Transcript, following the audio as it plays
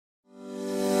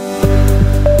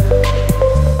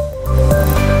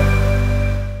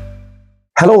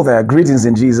Hello there, greetings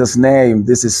in Jesus' name.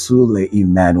 This is Sule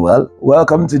Emmanuel.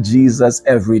 Welcome to Jesus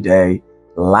Everyday,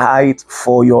 Light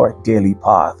for Your Daily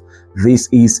Path. This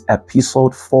is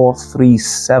episode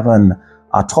 437.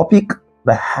 Our topic,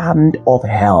 the hand of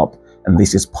help, and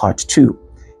this is part 2.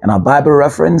 And our Bible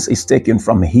reference is taken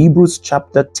from Hebrews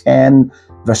chapter 10,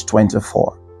 verse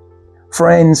 24.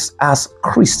 Friends, as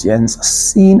Christians,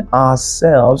 seeing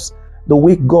ourselves the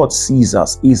way God sees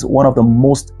us is one of the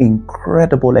most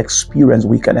incredible experiences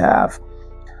we can have.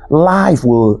 Life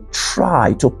will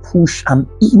try to push an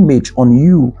image on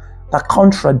you that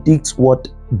contradicts what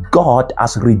God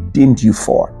has redeemed you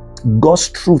for. God's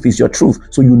truth is your truth,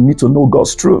 so you need to know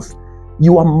God's truth.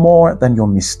 You are more than your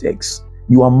mistakes.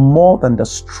 You are more than the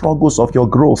struggles of your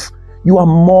growth. You are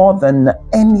more than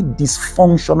any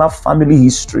dysfunctional family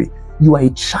history. You are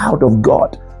a child of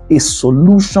God, a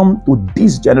solution to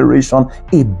this generation,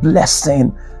 a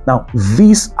blessing. Now,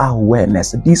 this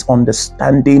awareness, this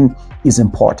understanding is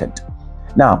important.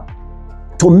 Now,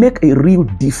 to make a real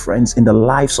difference in the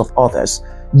lives of others,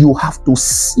 you have to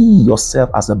see yourself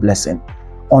as a blessing.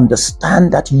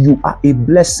 Understand that you are a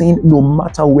blessing no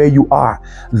matter where you are.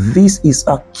 This is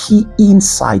a key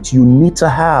insight you need to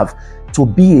have to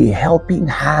be a helping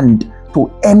hand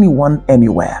to anyone,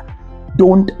 anywhere.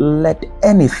 Don't let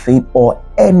anything or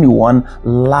anyone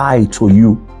lie to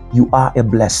you. You are a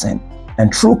blessing.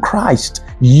 And through Christ,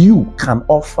 you can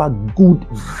offer good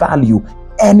value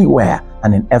anywhere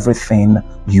and in everything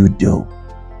you do.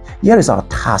 Here is our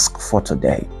task for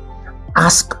today.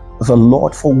 Ask the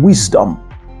Lord for wisdom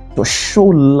to show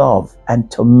love and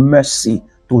to mercy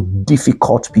to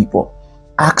difficult people.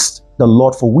 Ask the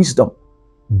Lord for wisdom,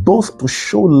 both to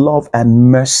show love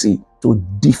and mercy to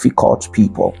difficult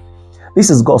people. This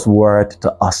is God's word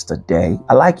to us today.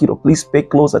 I'd like you to please pay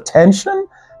close attention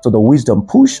to the wisdom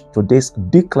push, today's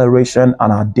declaration,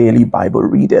 and our daily Bible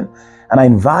reading. And I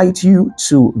invite you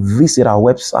to visit our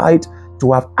website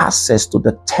to have access to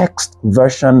the text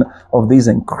version of this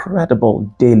incredible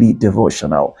daily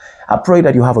devotional. I pray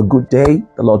that you have a good day.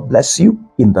 The Lord bless you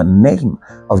in the name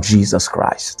of Jesus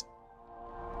Christ.